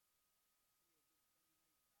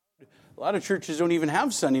A lot of churches don't even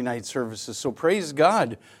have Sunday night services, so praise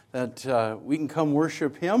God that we can come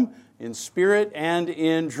worship Him in spirit and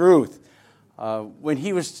in truth. When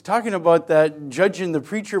he was talking about that, judging the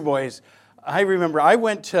preacher boys, I remember I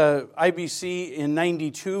went to IBC in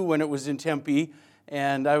 92 when it was in Tempe,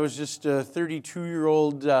 and I was just a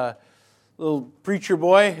 32-year-old little preacher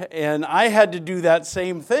boy, and I had to do that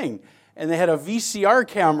same thing. And they had a VCR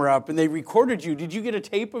camera up, and they recorded you. Did you get a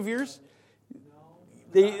tape of yours?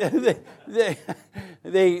 They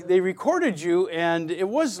recorded you, and it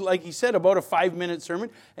was, like he said, about a 5-minute sermon.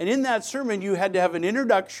 And in that sermon, you had to have an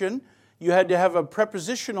introduction. You had to have a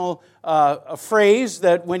prepositional a phrase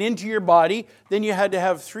that went into your body. Then you had to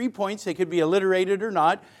have 3 points. They could be alliterated or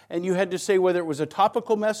not. And you had to say whether it was a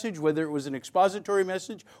topical message, whether it was an expository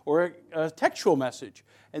message, or a textual message.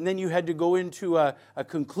 And then you had to go into a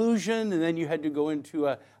conclusion, and then you had to go into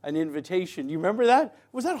an invitation. You remember that?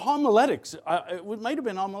 Was that homiletics? It might have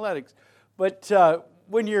been homiletics. But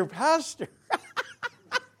when your pastor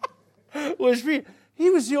was, he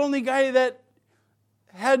was the only guy that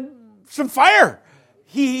had some fire.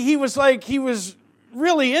 He was like, he was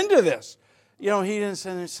really into this. You know, he didn't sit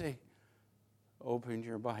there and say, open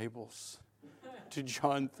your Bibles to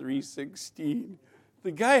John 3:16. The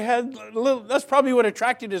guy had a little, that's probably what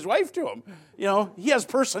attracted his wife to him. You know, he has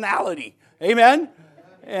personality. Amen?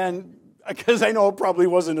 And because I know it probably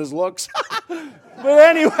wasn't his looks. But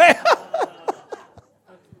anyway.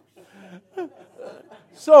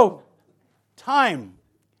 So, time.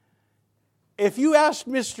 If you ask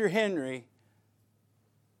Mr. Henry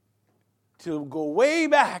to go way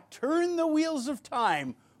back, turn the wheels of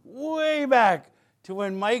time way back to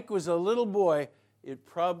when Mike was a little boy, it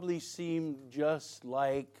probably seemed just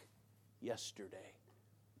like yesterday.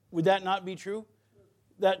 Would that not be true?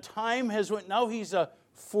 That time has went, now he's a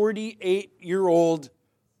 48-year-old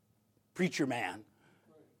preacher man.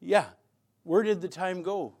 Yeah. Where did the time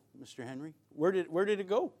go, Mr. Henry? Where did it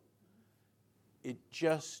go? It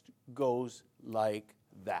just goes like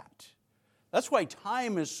that. That's why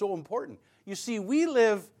time is so important. You see, we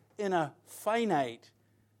live in a finite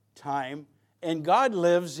time, and God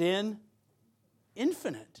lives in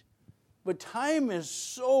infinite. But time is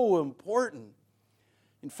so important.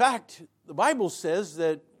 In fact, the Bible says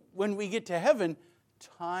that when we get to heaven,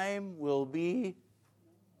 time will be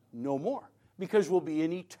no more, because we'll be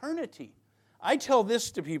in eternity. I tell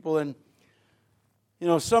this to people, and you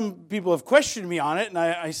know, some people have questioned me on it, and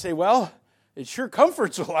I say, well, it sure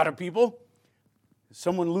comforts a lot of people.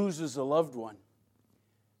 Someone loses a loved one.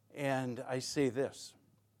 And I say this,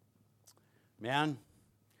 man,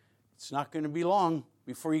 it's not going to be long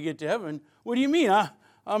before you get to heaven. What do you mean?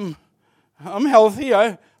 I'm healthy.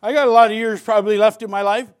 I got a lot of years probably left in my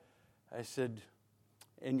life. I said,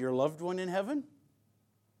 and your loved one in heaven?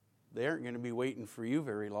 They aren't going to be waiting for you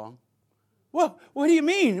very long. Well, what do you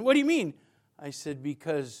mean? What do you mean? I said,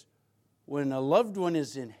 because when a loved one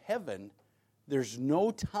is in heaven, there's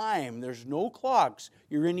no time, there's no clocks.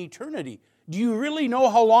 You're in eternity. Do you really know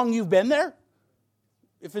how long you've been there?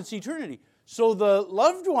 If it's eternity. So the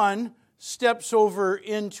loved one steps over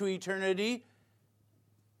into eternity.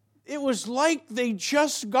 It was like they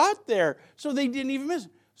just got there, so they didn't even miss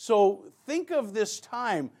it. So think of this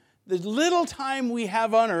time, the little time we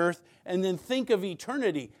have on earth, and then think of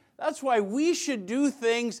eternity. That's why we should do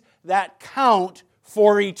things that count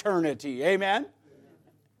for eternity. Amen?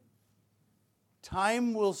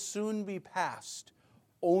 Time will soon be past.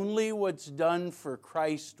 Only what's done for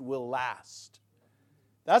Christ will last.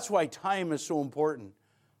 That's why time is so important.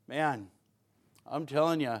 Man, I'm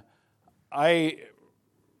telling you, I've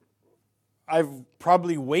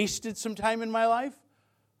probably wasted some time in my life.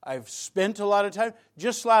 I've spent a lot of time.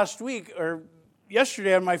 Just last week, or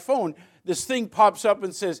yesterday on my phone, this thing pops up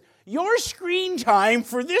and says, your screen time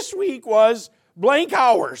for this week was blank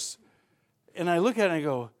hours. And I look at it and I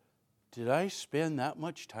go, did I spend that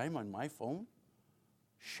much time on my phone?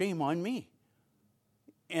 Shame on me.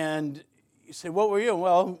 And you say, what were you?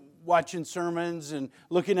 Well, watching sermons and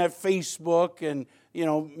looking at Facebook and, you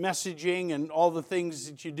know, messaging and all the things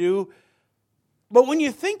that you do. But when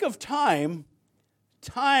you think of time,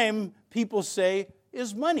 people say,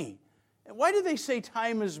 is money. And why do they say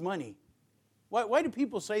time is money? Why do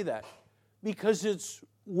people say that? Because it's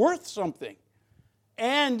worth something.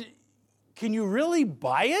 And can you really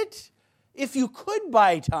buy it? If you could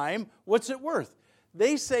buy time, what's it worth?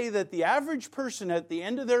 They say that the average person at the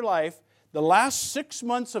end of their life, the last 6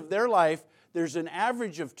 months of their life, there's an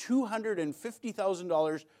average of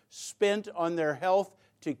 $250,000 spent on their health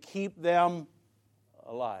to keep them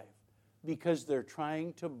alive, because they're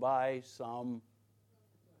trying to buy some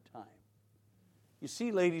time. You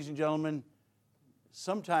see, ladies and gentlemen,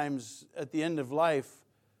 sometimes at the end of life,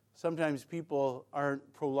 sometimes people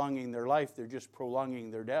aren't prolonging their life, they're just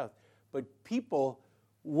prolonging their death. But people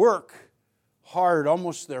work hard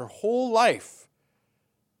almost their whole life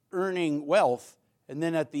earning wealth, and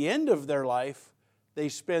then at the end of their life, they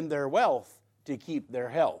spend their wealth to keep their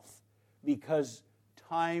health because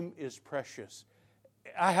time is precious.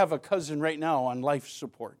 I have a cousin right now on life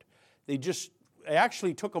support. I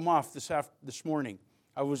actually took him off this morning.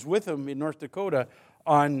 I was with him in North Dakota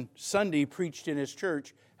on Sunday, preached in his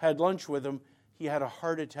church, had lunch with him. He had a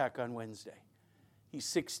heart attack on Wednesday. He's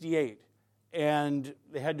 68, and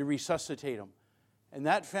they had to resuscitate him. And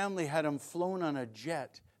that family had him flown on a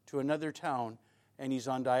jet to another town, and he's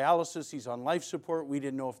on dialysis, he's on life support. We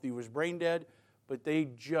didn't know if he was brain dead, but they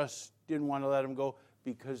just didn't want to let him go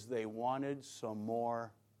because they wanted some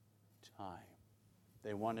more time.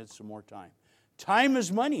 They wanted some more time. Time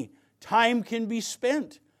is money. Time can be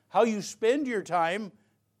spent. How you spend your time,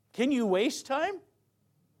 can you waste time?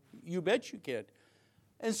 You bet you can.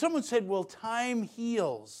 And someone said, well, time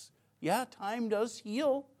heals. Yeah, time does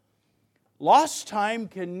heal. Lost time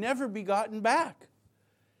can never be gotten back.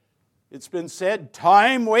 It's been said,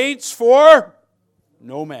 time waits for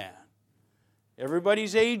no man.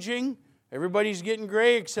 Everybody's aging. Everybody's getting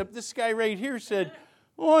gray, except this guy right here said,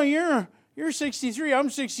 oh, you're 63, I'm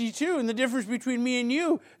 62, and the difference between me and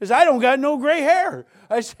you is I don't got no gray hair.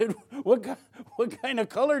 I said, what kind of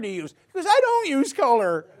color do you use? He goes, I don't use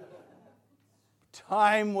color.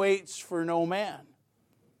 Time waits for no man.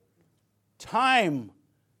 Time.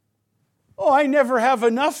 Oh, I never have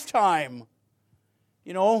enough time.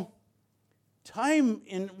 You know, time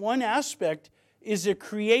in one aspect is a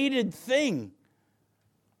created thing.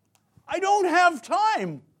 I don't have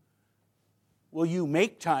time. Well, you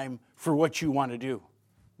make time for what you want to do.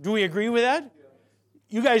 Do we agree with that?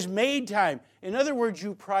 You guys made time. In other words,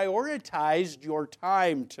 you prioritized your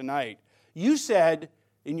time tonight. You said,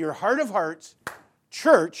 in your heart of hearts,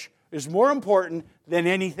 church is more important than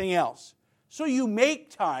anything else. So you make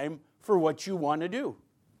time for what you want to do.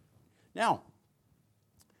 Now,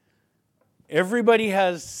 everybody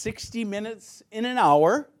has 60 minutes in an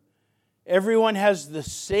hour. Everyone has the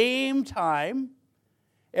same time.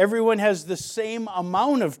 Everyone has the same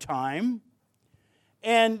amount of time.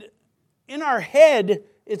 And in our head,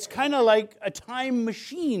 it's kind of like a time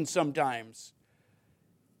machine sometimes.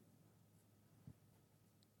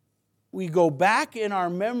 We go back in our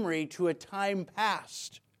memory to a time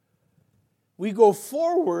past. We go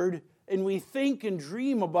forward and we think and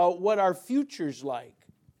dream about what our future's like.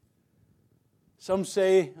 Some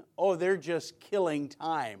say, oh, they're just killing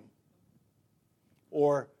time.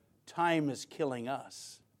 Or time is killing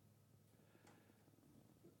us.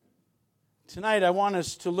 Tonight I want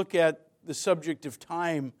us to look at the subject of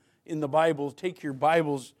time in the Bible. Take your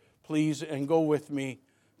Bibles, please, and go with me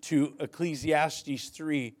to Ecclesiastes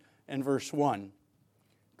 3 and verse 1.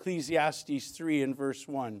 Ecclesiastes 3 and verse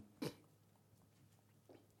 1.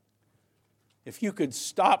 If you could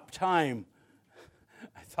stop time,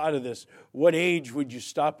 I thought of this, what age would you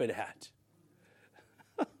stop it at?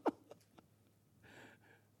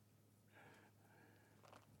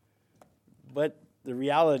 But the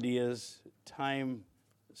reality is, time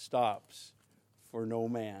stops for no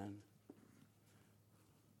man.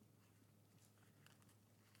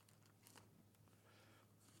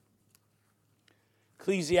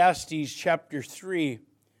 Ecclesiastes chapter 3,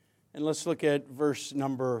 and let's look at verse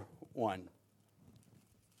number 1.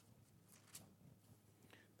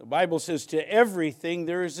 The Bible says, to everything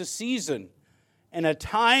there is a season, and a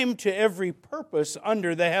time to every purpose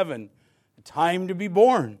under the heaven. A time to be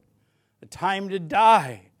born, a time to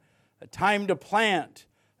die, a time to plant,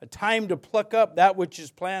 a time to pluck up that which is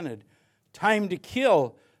planted, time to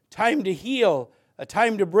kill, time to heal, a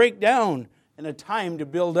time to break down, and a time to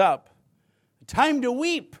build up, a time to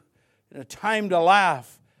weep, and a time to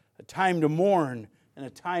laugh, a time to mourn, and a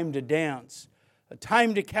time to dance, a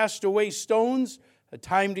time to cast away stones, a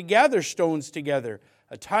time to gather stones together,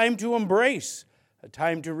 a time to embrace, a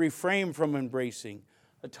time to refrain from embracing,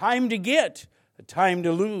 a time to get, a time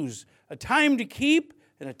to lose, a time to keep,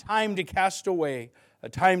 and a time to cast away, a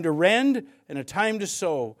time to rend, and a time to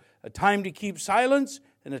sow, a time to keep silence,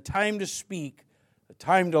 and a time to speak, a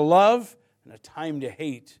time to love, and a time to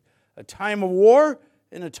hate, a time of war,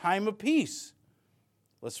 and a time of peace.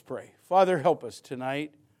 Let's pray. Father, help us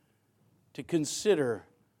tonight to consider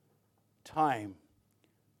time.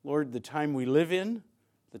 Lord, the time we live in,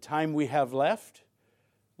 the time we have left.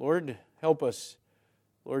 Lord, help us,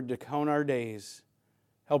 Lord, to count our days.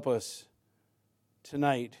 Help us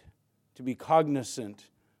tonight to be cognizant,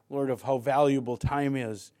 Lord, of how valuable time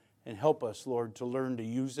is. And help us, Lord, to learn to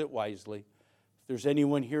use it wisely. If there's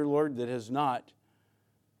anyone here, Lord, that has not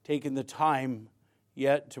taken the time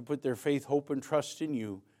yet to put their faith, hope, and trust in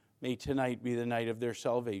you, may tonight be the night of their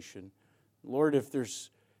salvation. Lord, if there's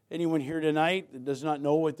anyone here tonight that does not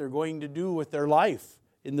know what they're going to do with their life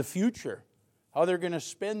in the future, how they're going to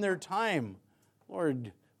spend their time,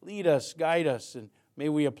 Lord, lead us, guide us, and may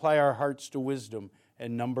we apply our hearts to wisdom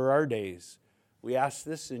and number our days. We ask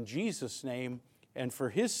this in Jesus' name and for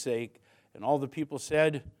His sake. And all the people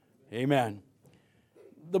said, amen.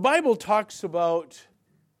 The Bible talks about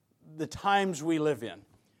the times we live in.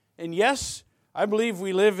 And yes, I believe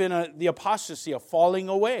we live in the apostasy of falling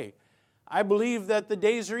away. I believe that the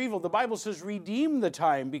days are evil. The Bible says, redeem the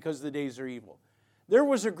time because the days are evil. There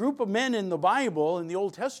was a group of men in the Bible, in the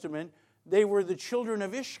Old Testament, they were the children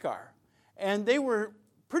of Ishkar. And they were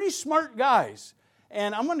pretty smart guys.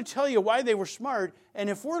 And I'm going to tell you why they were smart. And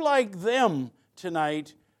if we're like them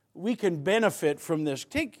tonight, we can benefit from this.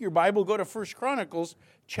 Take your Bible, go to 1 Chronicles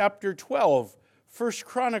chapter 12. 1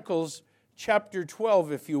 Chronicles chapter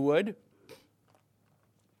 12, if you would.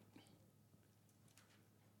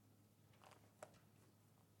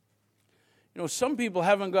 You know, some people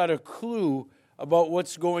haven't got a clue about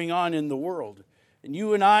what's going on in the world. And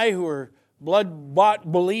you and I, who are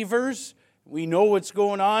blood-bought believers, we know what's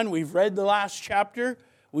going on. We've read the last chapter.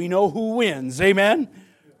 We know who wins. Amen?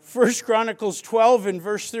 1 Chronicles 12 and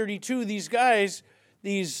verse 32, these guys,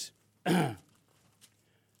 these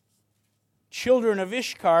children of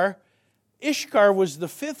Ishkar, Ishkar was the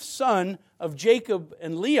fifth son of Jacob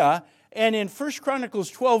and Leah. And in 1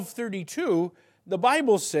 Chronicles 12:32, the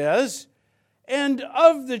Bible says, and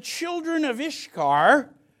of the children of Ishkar,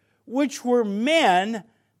 which were men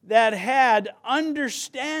that had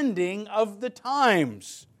understanding of the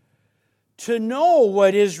times, to know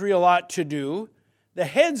what Israel ought to do, the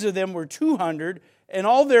heads of them were 200, and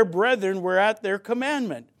all their brethren were at their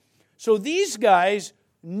commandment. So these guys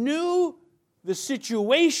knew the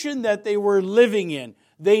situation that they were living in.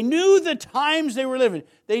 They knew the times they were living.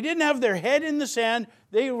 They didn't have their head in the sand.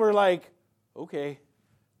 They were like, okay,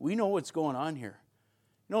 we know what's going on here.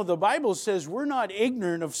 No, the Bible says we're not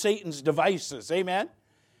ignorant of Satan's devices. Amen?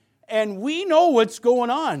 And we know what's going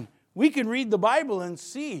on. We can read the Bible and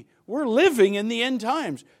see we're living in the end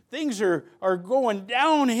times. Things are going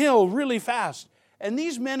downhill really fast. And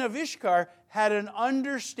these men of Ishkar had an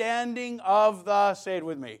understanding of the, say it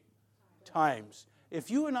with me, times. If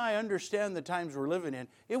you and I understand the times we're living in,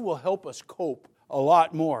 it will help us cope a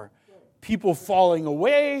lot more. People falling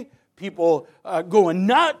away, people going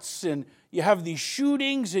nuts, and you have these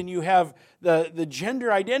shootings, and you have the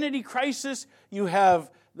gender identity crisis, you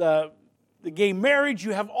have the gay marriage,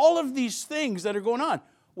 you have all of these things that are going on.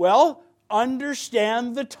 Well,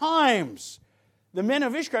 understand the times. The men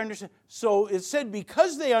of Ishkar understand. So it said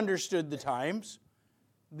because they understood the times,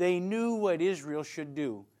 they knew what Israel should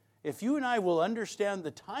do. If you and I will understand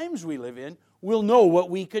the times we live in, we'll know what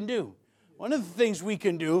we can do. One of the things we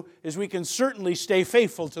can do is we can certainly stay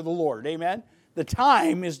faithful to the Lord. Amen? The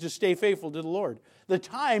time is to stay faithful to the Lord. The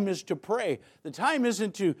time is to pray. The time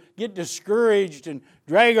isn't to get discouraged and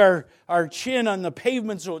drag our chin on the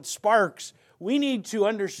pavement so it sparks. We need to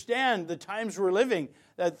understand the times we're living,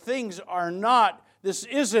 that things are not, this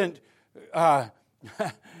isn't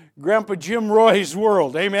Grandpa Jim Roy's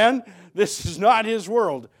world. Amen? This is not his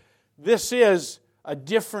world. This is a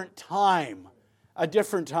different time. A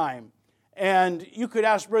different time. And you could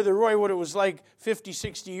ask Brother Roy what it was like 50,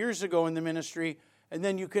 60 years ago in the ministry, and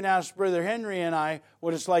then you can ask Brother Henry and I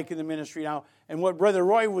what it's like in the ministry now. And what Brother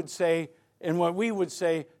Roy would say and what we would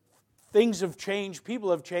say, things have changed,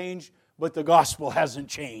 people have changed, but the gospel hasn't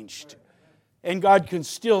changed. And God can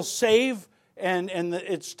still save, and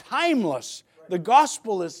it's timeless. The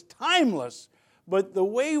gospel is timeless. But the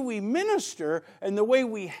way we minister and the way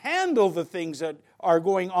we handle the things that are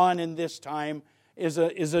going on in this time is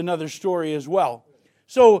another story as well.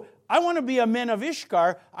 So I want to be a man of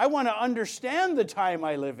Ishkar. I want to understand the time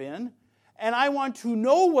I live in, and I want to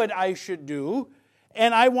know what I should do,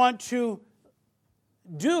 and I want to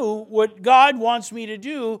do what God wants me to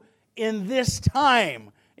do in this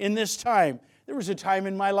time. In this time. There was a time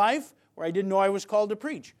in my life where I didn't know I was called to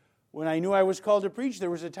preach. When I knew I was called to preach, there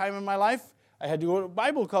was a time in my life I had to go to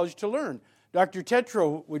Bible college to learn. Dr.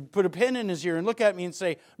 Tetro would put a pen in his ear and look at me and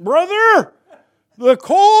say, "Brother, the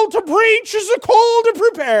call to preach is a call to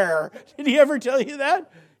prepare." Did he ever tell you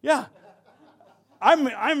that? Yeah.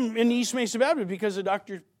 I'm in East Mesa Baptist because of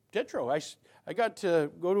Dr. Tetro. I got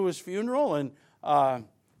to go to his funeral, and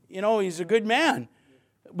he's a good man.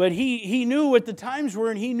 But he knew what the times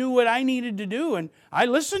were, and he knew what I needed to do, and I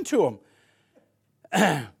listened to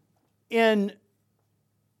him. In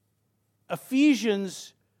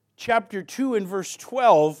Ephesians chapter 2 and verse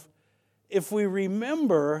 12, if we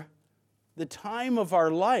remember the time of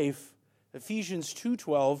our life, Ephesians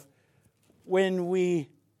 2:12, when we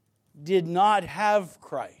did not have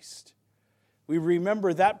Christ. We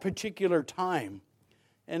remember that particular time.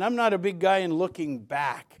 And I'm not a big guy in looking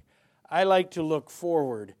back. I like to look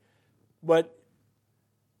forward. But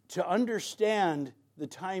to understand the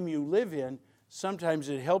time you live in, sometimes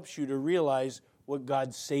it helps you to realize what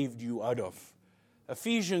God saved you out of.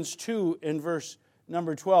 Ephesians 2 in verse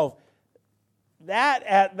number 12. That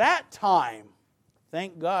at that time,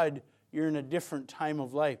 thank God you're in a different time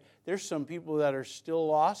of life. There's some people that are still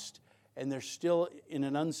lost and they're still in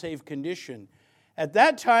an unsaved condition. At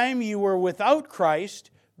that time you were without Christ,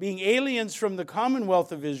 being aliens from the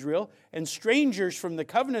commonwealth of Israel and strangers from the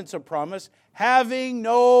covenants of promise, having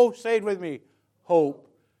no, say it with me, hope.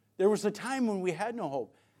 There was a time when we had no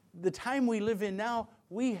hope. The time we live in now,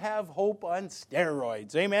 we have hope on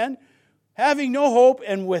steroids. Amen? Having no hope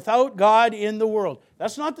and without God in the world.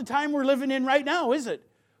 That's not the time we're living in right now, is it?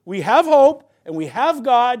 We have hope and we have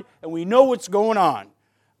God and we know what's going on.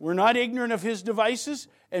 We're not ignorant of His devices,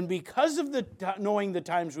 and because of knowing the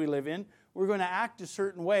times we live in, we're going to act a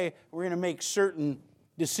certain way. We're going to make certain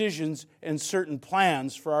decisions and certain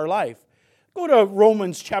plans for our life. Go to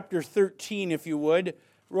Romans chapter 13, if you would.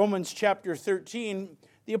 Romans chapter 13.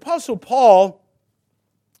 The Apostle Paul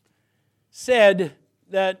said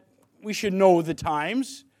that we should know the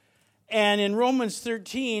times. And in Romans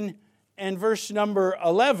 13 and verse number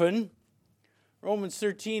 11, Romans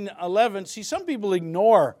 13:11. See, some people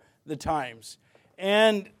ignore the times.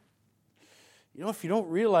 And, if you don't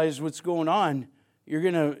realize what's going on, you're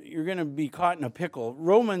gonna be caught in a pickle.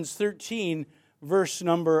 Romans 13, verse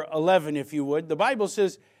number 11, if you would. The Bible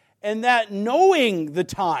says, and that knowing the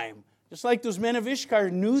time, just like those men of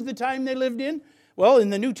Ishkar knew the time they lived in. Well, in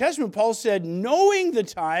the New Testament, Paul said, knowing the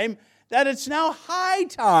time, that it's now high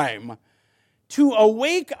time to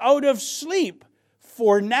awake out of sleep.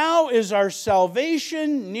 For now is our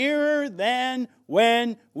salvation nearer than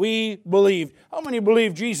when we believed. How many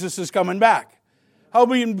believe Jesus is coming back? How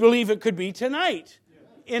many believe it could be tonight?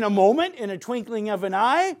 In a moment, in a twinkling of an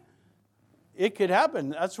eye, it could happen.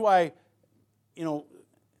 That's why,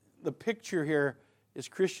 the picture here is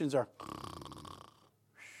Christians are,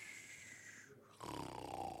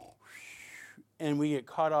 and we get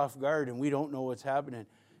caught off guard and we don't know what's happening.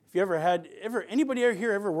 If you anybody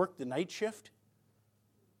here ever worked the night shift?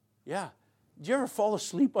 Yeah. Did you ever fall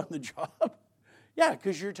asleep on the job? Yeah,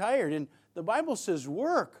 because you're tired. And the Bible says,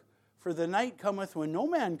 work, for the night cometh when no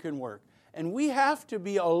man can work. And we have to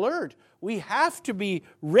be alert. We have to be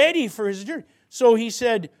ready for His return. So he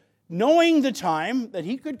said, knowing the time that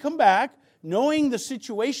He could come back, knowing the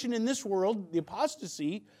situation in this world, the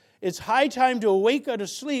apostasy, it's high time to awake out of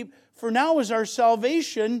sleep, for now is our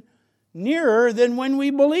salvation nearer than when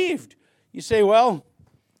we believed. You say, well,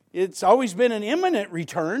 it's always been an imminent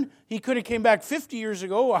return. He could have came back 50 years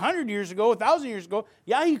ago, 100 years ago, 1,000 years ago.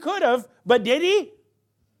 Yeah, He could have, but did He?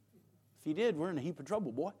 If He did, we're in a heap of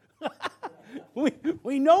trouble, boy.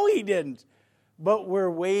 we know He didn't. But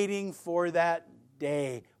we're waiting for that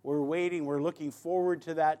day. We're waiting. We're looking forward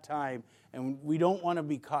to that time. And we don't want to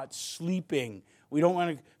be caught sleeping. We don't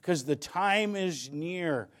want to, because the time is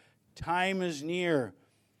near. Time is near.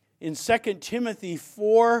 In 2 Timothy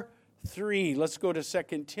 4:3, let's go to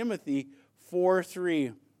 2 Timothy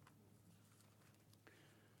 4:3.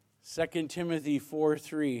 2 Timothy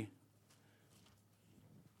 4:3.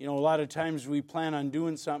 A lot of times we plan on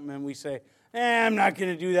doing something and we say, I'm not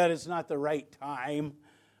going to do that. It's not the right time.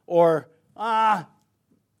 Or,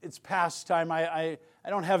 it's past time. I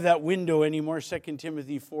don't have that window anymore. 2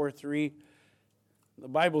 Timothy 4:3. The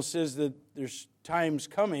Bible says that there's times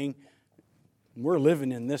coming. We're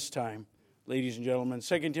living in this time, ladies and gentlemen.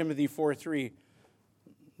 2 Timothy 4:3.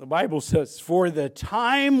 The Bible says, for the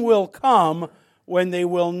time will come when they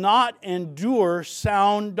will not endure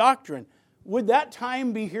sound doctrine. Would that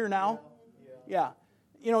time be here now? Yeah.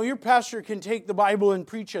 Your pastor can take the Bible and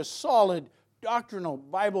preach a solid doctrinal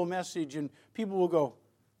Bible message, and people will go,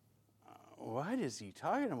 what is he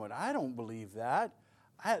talking about? I don't believe that.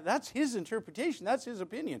 That's his interpretation. That's his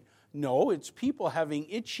opinion. No, it's people having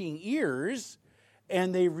itching ears,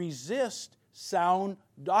 and they resist sound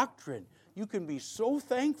doctrine. You can be so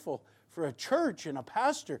thankful for a church and a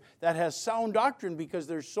pastor that has sound doctrine, because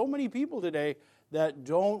there's so many people today that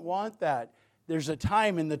don't want that. There's a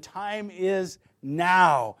time, and the time is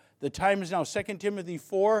now. The time is now. 2 Timothy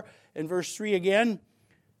 4 and verse 3 again.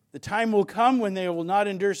 The time will come when they will not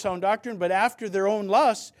endure sound doctrine, but after their own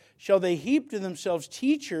lusts shall they heap to themselves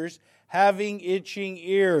teachers having itching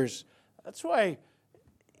ears. That's why,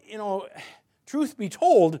 Truth be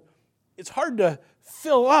told, it's hard to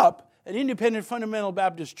fill up an independent fundamental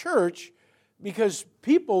Baptist church because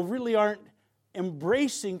people really aren't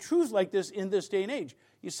embracing truth like this in this day and age.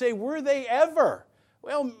 You say, were they ever?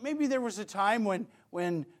 Well, maybe there was a time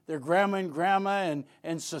when their grandma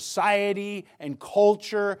and society and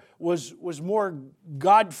culture was more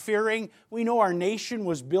God-fearing. We know our nation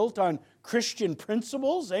was built on Christian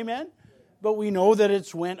principles, amen? But we know that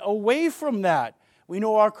it's went away from that. We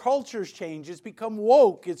know our culture's changed. It's become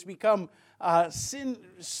woke. It's become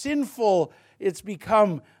sinful. It's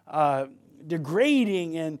become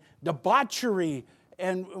degrading and debauchery,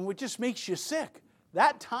 and it just makes you sick.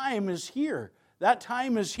 That time is here. That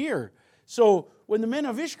time is here. So when the men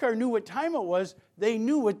of Ishkar knew what time it was, they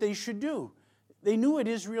knew what they should do. They knew what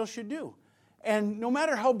Israel should do. And no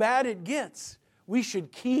matter how bad it gets, we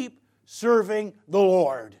should keep serving the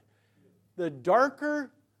Lord. The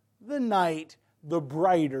darker the night, the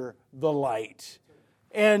brighter the light.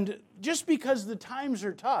 And just because the times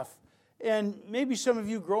are tough, and maybe some of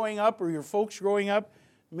you growing up or your folks growing up,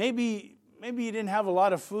 maybe you didn't have a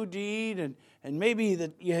lot of food to eat, and maybe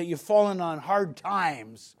that you've fallen on hard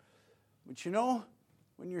times. But you know,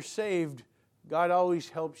 when you're saved, God always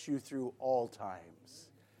helps you through all times.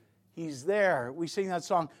 He's there. We sing that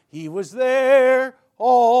song, He was there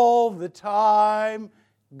all the time.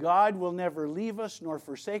 God will never leave us nor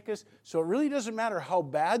forsake us. So it really doesn't matter how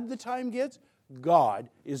bad the time gets, God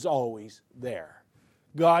is always there.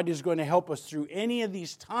 God is going to help us through any of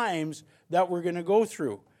these times that we're going to go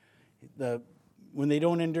through. When they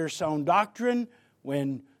don't endure sound doctrine,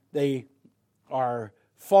 when they are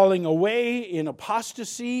falling away in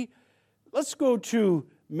apostasy. Let's go to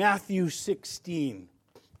Matthew 16.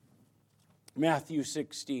 Matthew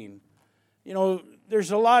 16. You know,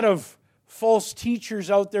 there's a lot of false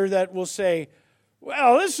teachers out there that will say,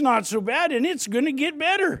 well, it's not so bad and it's going to get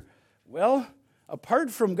better. Well,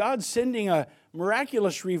 apart from God sending a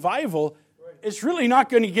miraculous revival, it's really not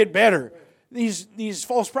going to get better. These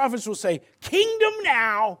false prophets will say, kingdom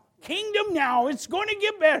now, it's going to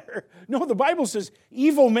get better. No, the Bible says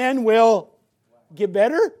evil men will get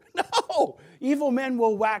better. No, evil men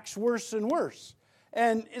will wax worse and worse.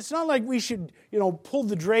 And it's not like we should, pull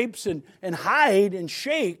the drapes and hide and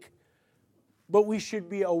shake, but we should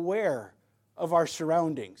be aware of our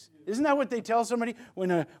surroundings. Isn't that what they tell somebody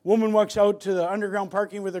when a woman walks out to the underground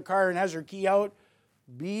parking with her car and has her key out?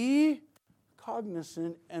 Be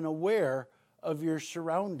cognizant and aware of your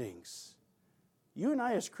surroundings. You and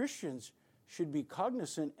I as Christians should be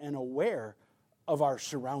cognizant and aware of our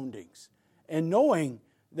surroundings and knowing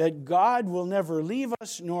that God will never leave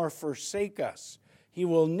us nor forsake us. He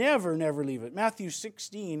will never, never leave it. Matthew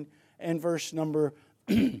 16 and verse number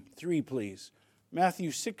 3, please.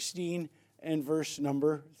 Matthew 16 and verse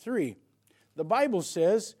number 3. The Bible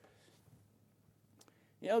says,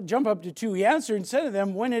 jump up to 2. He answered and said to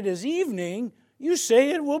them, when it is evening, you say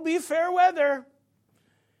it will be fair weather,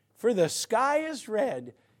 for the sky is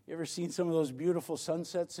red. You ever seen some of those beautiful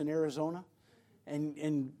sunsets in Arizona?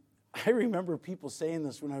 And I remember people saying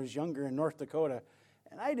this when I was younger in North Dakota,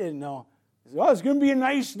 and I didn't know. They said, oh, it's going to be a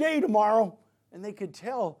nice day tomorrow. And they could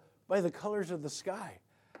tell by the colors of the sky.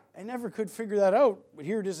 I never could figure that out, but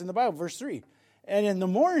here it is in the Bible, verse 3. And in the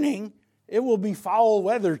morning, it will be foul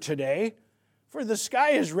weather today, for the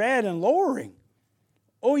sky is red and lowering.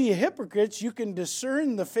 O ye hypocrites, you can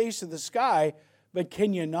discern the face of the sky, but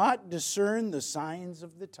can you not discern the signs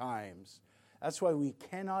of the times? That's why we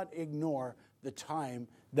cannot ignore the time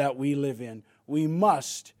that we live in. We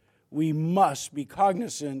must be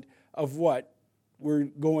cognizant of what we're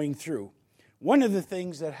going through. One of the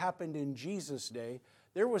things that happened in Jesus' day,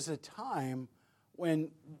 there was a time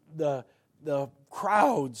when the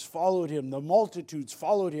crowds followed him, the multitudes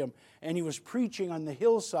followed him, and he was preaching on the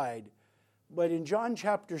hillside. But in John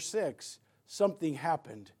chapter 6, something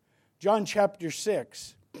happened. John chapter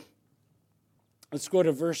 6, let's go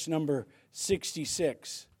to verse number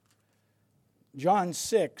 66. John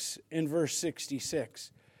 6 and verse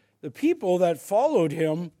 66. The people that followed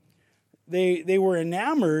him, they were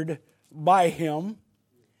enamored by him,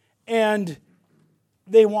 and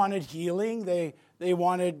they wanted healing. They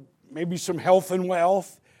wanted maybe some health and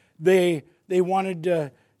wealth. They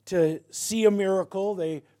wanted to see a miracle.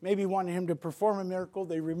 They maybe wanted him to perform a miracle.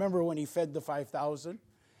 They remember when he fed the 5,000.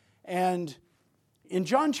 And in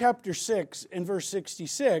John chapter 6 and verse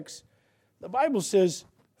 66, the Bible says,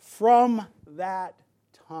 from that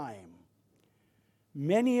time,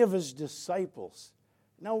 many of his disciples.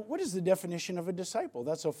 Now, what is the definition of a disciple?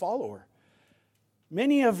 That's a follower.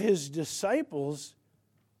 Many of his disciples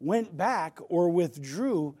went back or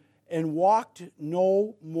withdrew and walked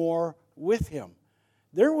no more with him.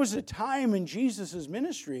 There was a time in Jesus'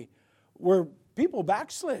 ministry where people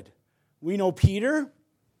backslid. We know Peter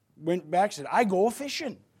went back, said, I go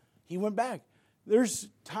fishing. He went back. There's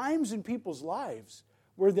times in people's lives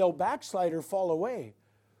where they'll backslide or fall away,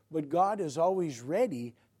 but God is always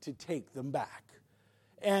ready to take them back.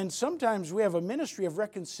 And sometimes we have a ministry of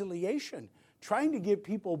reconciliation, trying to get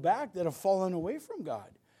people back that have fallen away from God.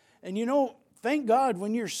 And you know, thank God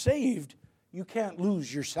when you're saved, you can't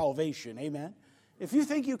lose your salvation. Amen? If you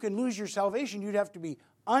think you can lose your salvation, you'd have to be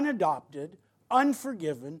unadopted,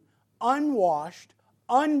 unforgiven, unwashed,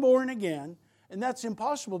 unborn again. And that's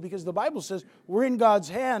impossible because the Bible says we're in God's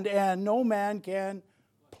hand and no man can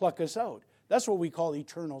pluck us out. That's what we call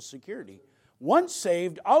eternal security. Once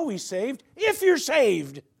saved, always saved, if you're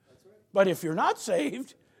saved. But if you're not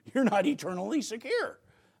saved, you're not eternally secure.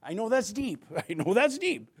 I know that's deep.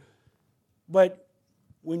 But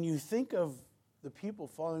when you think of the people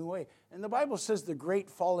falling away, and the Bible says the great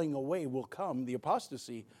falling away will come, the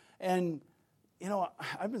apostasy. And, you know,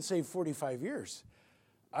 I've been saved 45 years.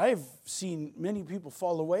 I've seen many people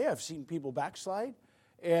fall away. I've seen people backslide.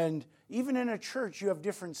 And even in a church, you have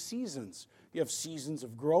different seasons. You have seasons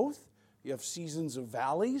of growth. You have seasons of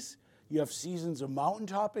valleys. You have seasons of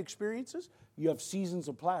mountaintop experiences. You have seasons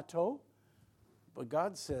of plateau. But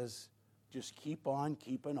God says, just keep on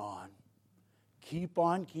keeping on. Keep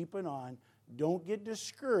on keeping on. Don't get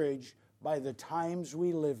discouraged by the times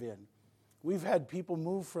we live in. We've had people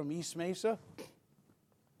move from East Mesa.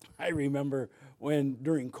 I remember when,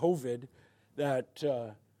 during COVID, that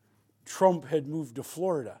Trump had moved to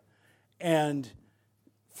Florida. And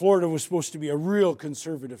Florida was supposed to be a real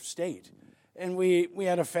conservative state. And we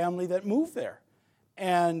had a family that moved there.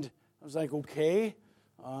 And I was like, okay,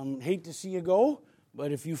 hate to see you go,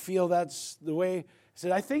 but if you feel that's the way, I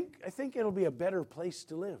said, I think it'll be a better place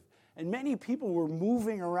to live. And many people were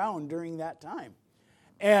moving around during that time.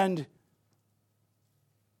 And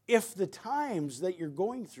if the times that you're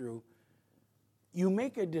going through, you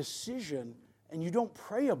make a decision and you don't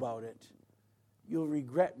pray about it, you'll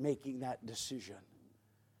regret making that decision.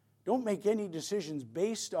 Don't make any decisions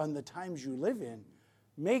based on the times you live in.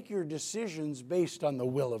 Make your decisions based on the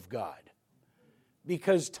will of God.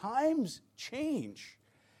 Because times change.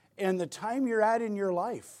 And the time you're at in your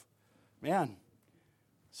life, man,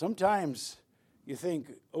 sometimes you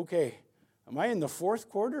think, okay, am I in the fourth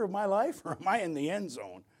quarter of my life or am I in the end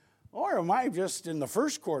zone? Or am I just in the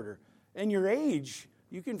first quarter? And your age,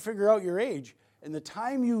 you can figure out your age. And the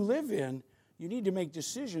time you live in, you need to make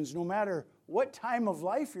decisions no matter what time of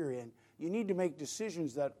life you're in. You need to make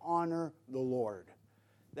decisions that honor the Lord,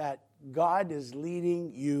 that God is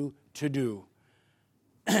leading you to do.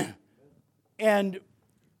 And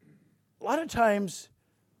a lot of times,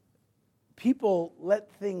 people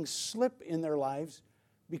let things slip in their lives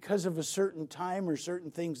because of a certain time or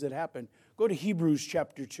certain things that happen. Go to Hebrews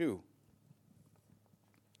chapter 2.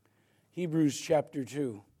 Hebrews chapter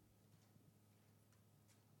 2.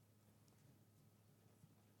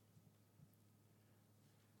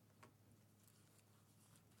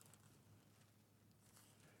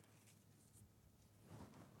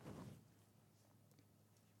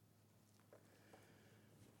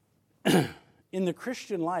 In the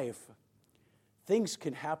Christian life, things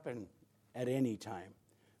can happen at any time.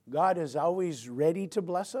 God is always ready to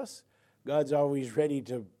bless us. God's always ready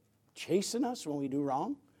to chasten us when we do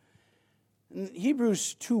wrong. In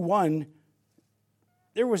Hebrews 2:1,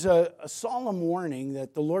 there was a solemn warning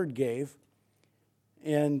that the Lord gave.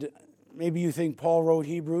 And maybe you think Paul wrote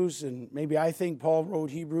Hebrews, and maybe I think Paul wrote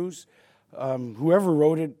Hebrews. Whoever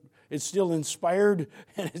wrote it, it's still inspired,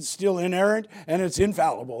 and it's still inerrant, and it's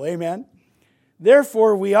infallible. Amen?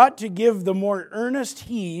 Therefore, we ought to give the more earnest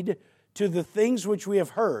heed to the things which we have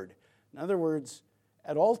heard. In other words,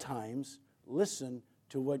 at all times, listen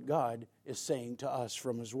to what God is saying to us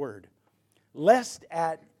from His Word. Lest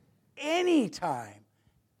at any time,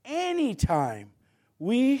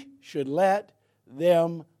 we should let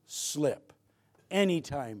them slip.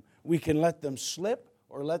 Anytime we can let them slip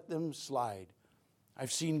or let them slide.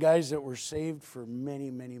 I've seen guys that were saved for many,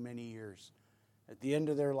 many, many years. At the end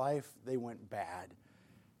of their life, they went bad.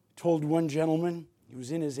 Told one gentleman, he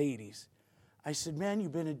was in his 80s. I said, man,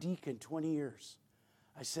 you've been a deacon 20 years.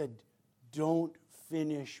 I said, don't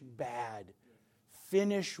finish bad.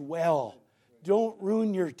 Finish well. Don't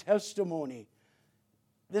ruin your testimony.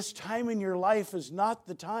 This time in your life is not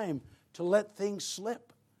the time to let things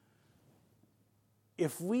slip.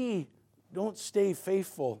 If we don't stay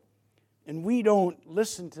faithful and we don't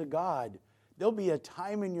listen to God, there'll be a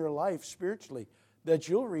time in your life spiritually that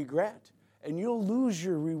you'll regret, and you'll lose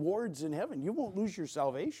your rewards in heaven. You won't lose your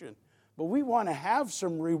salvation, but we want to have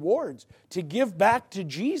some rewards to give back to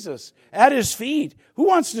Jesus at His feet. Who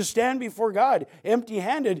wants to stand before God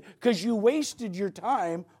empty-handed because you wasted your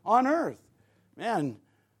time on earth? Man,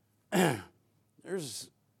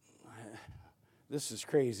 this is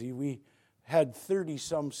crazy. We had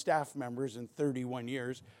 30-some staff members in 31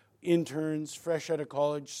 years, interns, fresh out of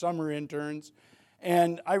college, summer interns.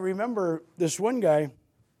 And I remember this one guy,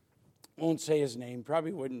 won't say his name,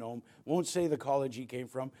 probably wouldn't know him, won't say the college he came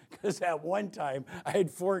from, because at one time I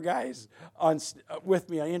had 4 guys with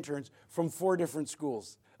me, interns, from 4 different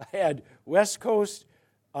schools. I had West Coast,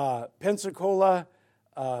 Pensacola,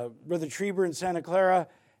 Brother Treber in Santa Clara,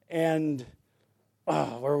 and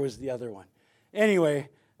where was the other one? Anyway,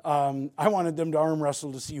 I wanted them to arm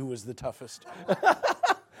wrestle to see who was the toughest.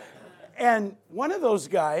 And one of those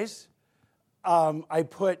guys I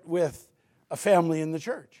put with a family in the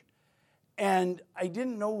church. And I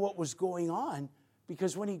didn't know what was going on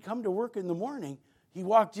because when he'd come to work in the morning, he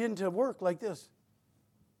walked into work like this.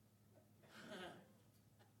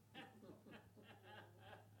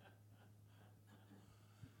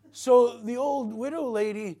 So the old widow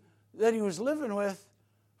lady that he was living with,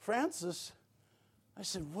 Frances, I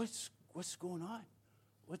said, what's going on?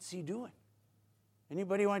 What's he doing?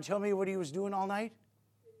 Anybody want to tell me what he was doing all night?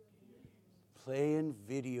 Playing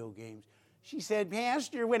video games. She said,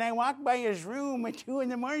 Pastor, when I walk by his room at 2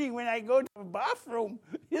 a.m, when I go to the bathroom,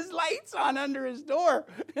 his light's on under his door,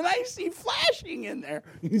 and I see flashing in there.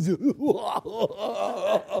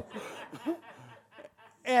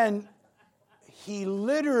 And he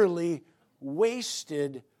literally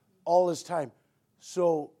wasted all his time.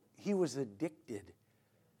 So he was addicted.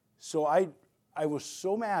 So I was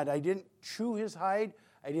so mad. I didn't chew his hide.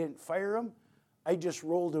 I didn't fire him. I just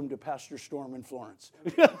rolled him to Pastor Storm in Florence.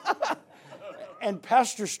 And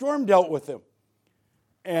Pastor Storm dealt with him.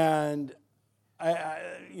 And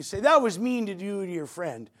you say, that was mean to do to your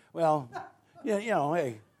friend. Well,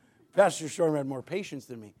 hey, Pastor Storm had more patience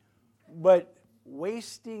than me. But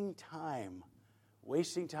wasting time.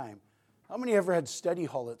 How many ever had study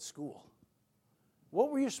hall at school? What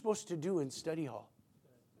were you supposed to do in study hall?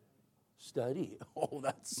 Study. Oh,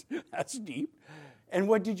 that's deep. And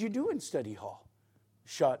what did you do in study hall?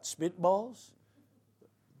 Shot spitballs,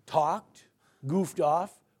 talked, goofed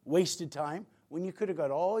off, wasted time, when you could have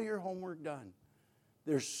got all your homework done.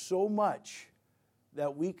 There's so much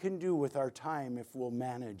that we can do with our time if we'll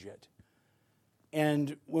manage it.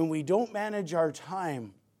 And when we don't manage our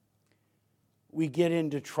time, we get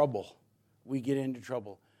into trouble.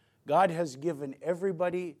 God has given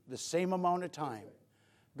everybody the same amount of time.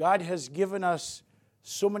 God has given us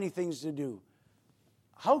so many things to do.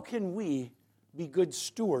 How can we be good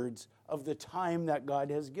stewards of the time that God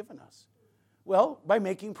has given us? Well, by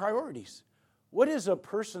making priorities. What is a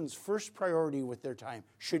person's first priority with their time?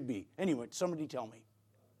 Should be. Anyway, somebody tell me.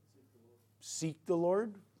 Seek the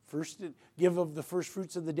Lord. First, give of the first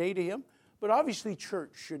fruits of the day to Him. But obviously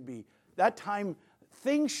church should be. That time,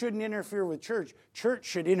 things shouldn't interfere with church. Church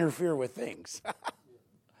should interfere with things.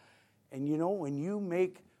 And when you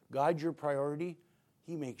make God your priority,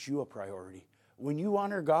 He makes you a priority. When you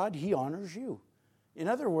honor God, He honors you. In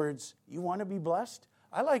other words, you want to be blessed?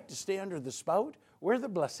 I like to stay under the spout where the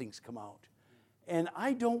blessings come out. And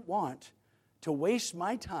I don't want to waste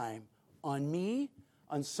my time on me,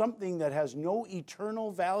 on something that has no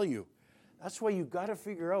eternal value. That's why you've got to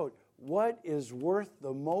figure out what is worth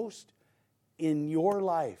the most in your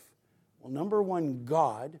life. Well, number 1,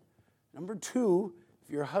 God. Number 2, if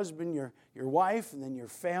you're a husband, your wife, and then your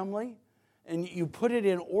family. And you put it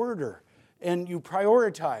in order and you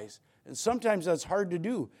prioritize. And sometimes that's hard to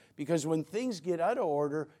do because when things get out of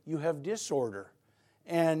order, you have disorder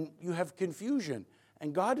and you have confusion.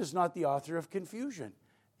 And God is not the author of confusion.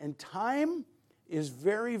 And time is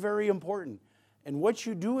very, very important. And what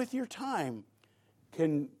you do with your time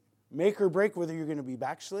can make or break whether you're going to be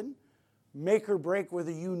backslidden, make or break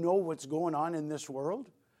whether you know what's going on in this world.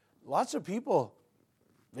 Lots of people,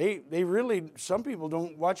 they really, some people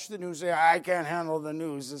don't watch the news, say, I can't handle the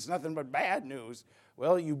news. It's nothing but bad news.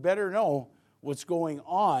 Well, you better know what's going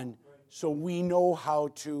on so we know how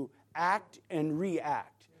to act and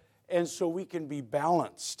react. And so we can be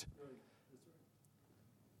balanced.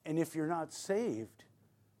 And if you're not saved,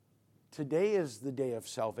 today is the day of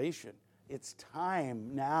salvation. It's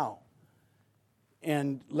time now.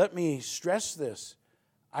 And let me stress this.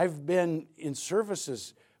 I've been in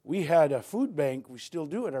services. We had a food bank. We still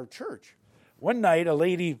do at our church. One night, a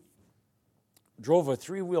lady drove a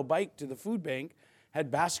 3-wheel bike to the food bank, had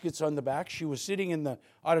baskets on the back. She was sitting in the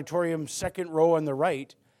auditorium, second row on the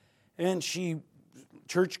right. And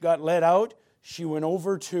church got let out. She went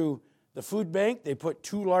over to the food bank. They put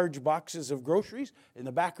 2 large boxes of groceries in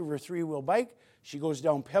the back of her 3-wheel bike. She goes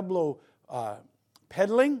down Pueblo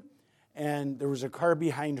pedaling, and there was a car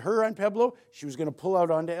behind her on Pueblo. She was going to pull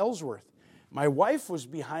out onto Ellsworth. My wife was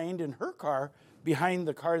behind in her car, behind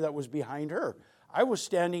the car that was behind her. I was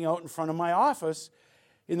standing out in front of my office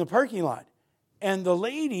in the parking lot, and the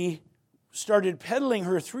lady started pedaling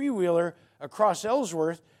her 3-wheeler across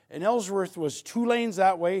Ellsworth, and Ellsworth was 2 lanes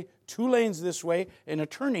that way, 2 lanes this way, and a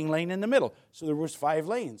turning lane in the middle. So there was 5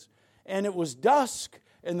 lanes. And it was dusk,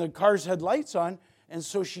 and the cars had lights on, and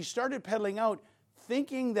so she started pedaling out,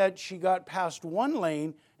 thinking that she got past 1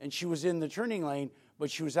 lane and she was in the turning lane, but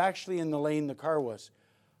she was actually in the lane the car was.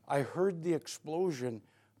 I heard the explosion.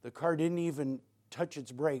 The car didn't even touch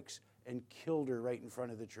its brakes and killed her right in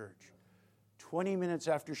front of the church. 20 minutes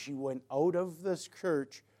after she went out of this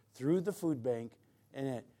church, through the food bank,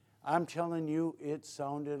 and I'm telling you, it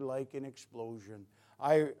sounded like an explosion.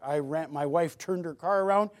 I ran. My wife turned her car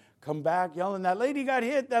around, come back yelling, that lady got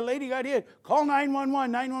hit, that lady got hit. Call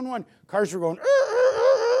 911, 911. Cars were going,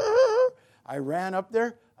 I ran up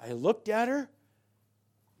there. I looked at her.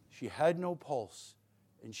 She had no pulse,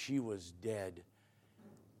 and she was dead.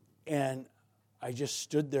 And I just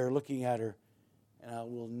stood there looking at her, and I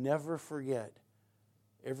will never forget,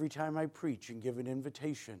 every time I preach and give an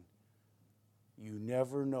invitation, you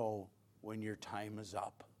never know when your time is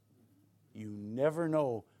up. You never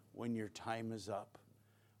know when your time is up.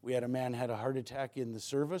 We had a man had a heart attack in the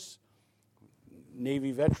service.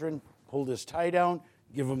 Navy veteran, pulled his tie down,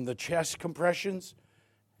 give him the chest compressions,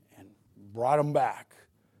 and brought him back.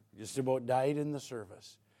 Just about died in the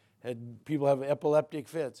service. Had people have epileptic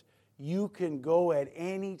fits. You can go at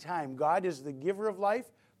any time. God is the giver of life.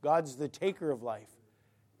 God's the taker of life.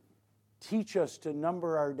 Teach us to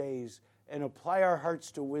number our days and apply our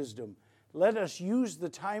hearts to wisdom. Let us use the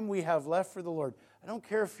time we have left for the Lord. I don't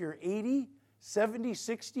care if you're 80, 70,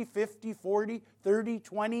 60, 50, 40, 30,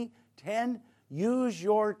 20, 10. Use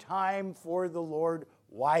your time for the Lord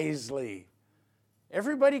wisely.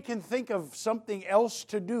 Everybody can think of something else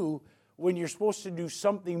to do when you're supposed to do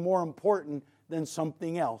something more important than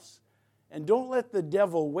something else. And don't let the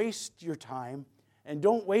devil waste your time, and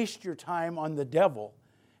don't waste your time on the devil,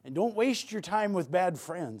 and don't waste your time with bad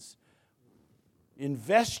friends.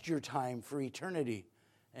 Invest your time for eternity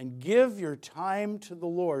and give your time to the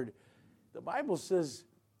Lord. The Bible says,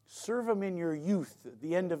 serve Him in your youth, at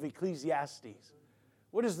the end of Ecclesiastes.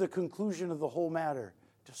 What is the conclusion of the whole matter?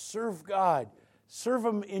 To serve God. Serve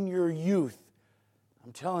Him in your youth.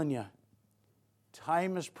 I'm telling you,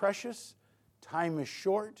 time is precious. Time is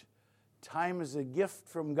short. Time is a gift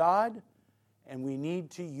from God, and we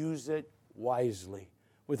need to use it wisely.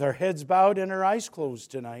 With our heads bowed and our eyes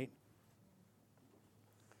closed tonight,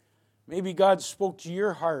 maybe God spoke to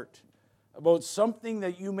your heart about something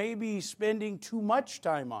that you may be spending too much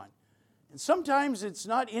time on. And sometimes it's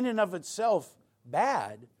not in and of itself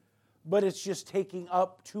bad, but it's just taking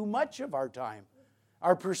up too much of our time.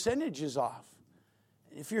 Our percentage is off.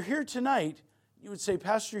 If you're here tonight, you would say,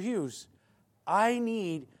 Pastor Hughes, I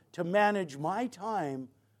need to manage my time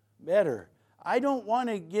better. I don't want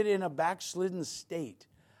to get in a backslidden state.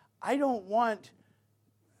 I don't want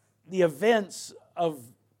the events of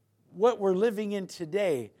what we're living in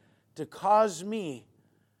today to cause me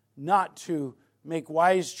not to make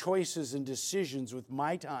wise choices and decisions with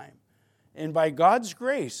my time. And by God's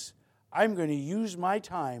grace, I'm going to use my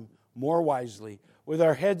time more wisely. With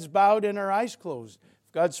our heads bowed and our eyes closed.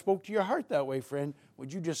 If God spoke to your heart that way, friend,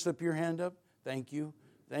 would you just slip your hand up? Thank you,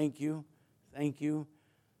 thank you, thank you,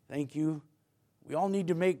 thank you. We all need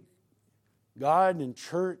to make God and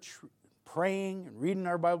church, praying and reading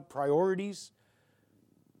our Bible priorities.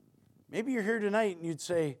 Maybe you're here tonight and you'd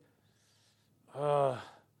say, Pastor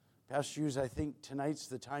Hughes, I think tonight's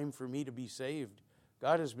the time for me to be saved.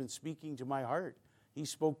 God has been speaking to my heart. He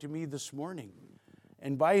spoke to me this morning.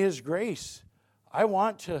 And by His grace, I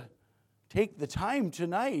want to take the time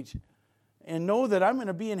tonight and know that I'm going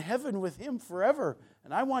to be in heaven with Him forever.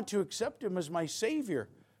 And I want to accept Him as my Savior.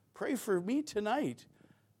 Pray for me tonight.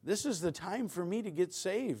 This is the time for me to get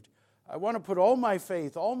saved. I want to put all my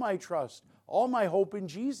faith, all my trust, all my hope in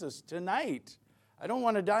Jesus tonight. I don't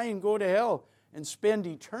want to die and go to hell and spend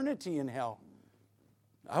eternity in hell.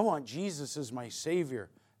 I want Jesus as my Savior,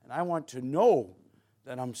 and I want to know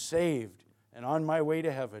that I'm saved and on my way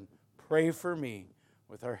to heaven. Pray for me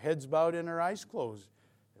with our heads bowed and our eyes closed.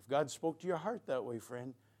 If God spoke to your heart that way,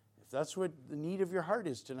 friend, if that's what the need of your heart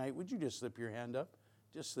is tonight, would you just slip your hand up?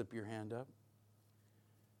 Just slip your hand up.